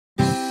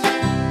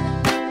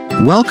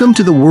Welcome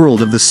to the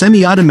world of the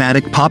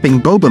semi-automatic popping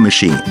boba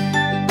machine.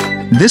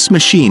 This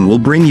machine will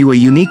bring you a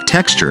unique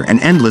texture and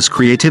endless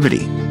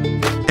creativity.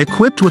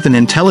 Equipped with an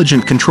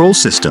intelligent control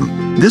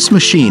system, this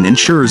machine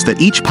ensures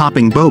that each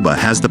popping boba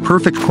has the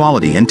perfect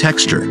quality and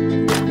texture.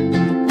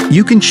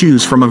 You can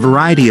choose from a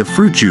variety of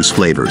fruit juice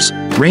flavors,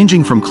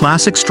 ranging from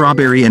classic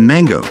strawberry and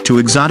mango to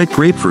exotic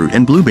grapefruit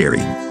and blueberry,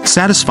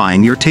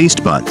 satisfying your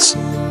taste buds.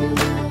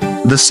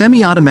 The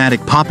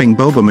semi-automatic popping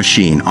boba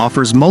machine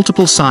offers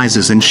multiple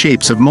sizes and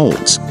shapes of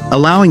molds,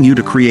 allowing you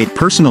to create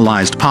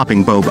personalized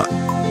popping boba.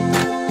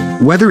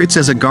 Whether it's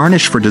as a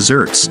garnish for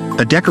desserts,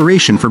 a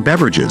decoration for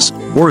beverages,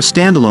 or a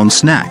standalone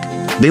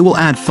snack, they will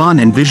add fun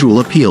and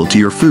visual appeal to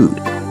your food.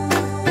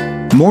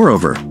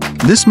 Moreover,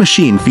 this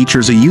machine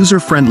features a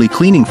user-friendly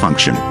cleaning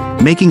function,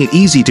 making it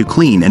easy to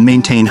clean and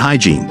maintain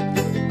hygiene.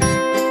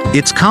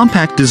 Its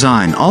compact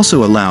design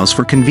also allows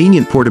for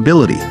convenient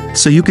portability,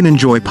 so you can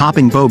enjoy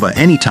popping boba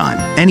anytime,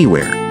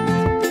 anywhere.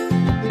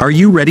 Are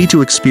you ready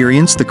to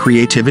experience the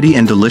creativity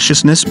and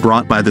deliciousness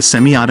brought by the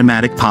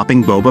semi-automatic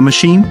popping boba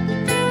machine?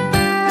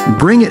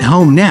 Bring it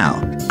home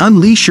now,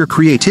 unleash your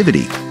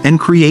creativity, and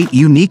create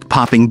unique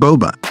popping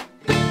boba.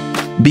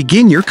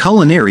 Begin your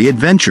culinary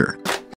adventure.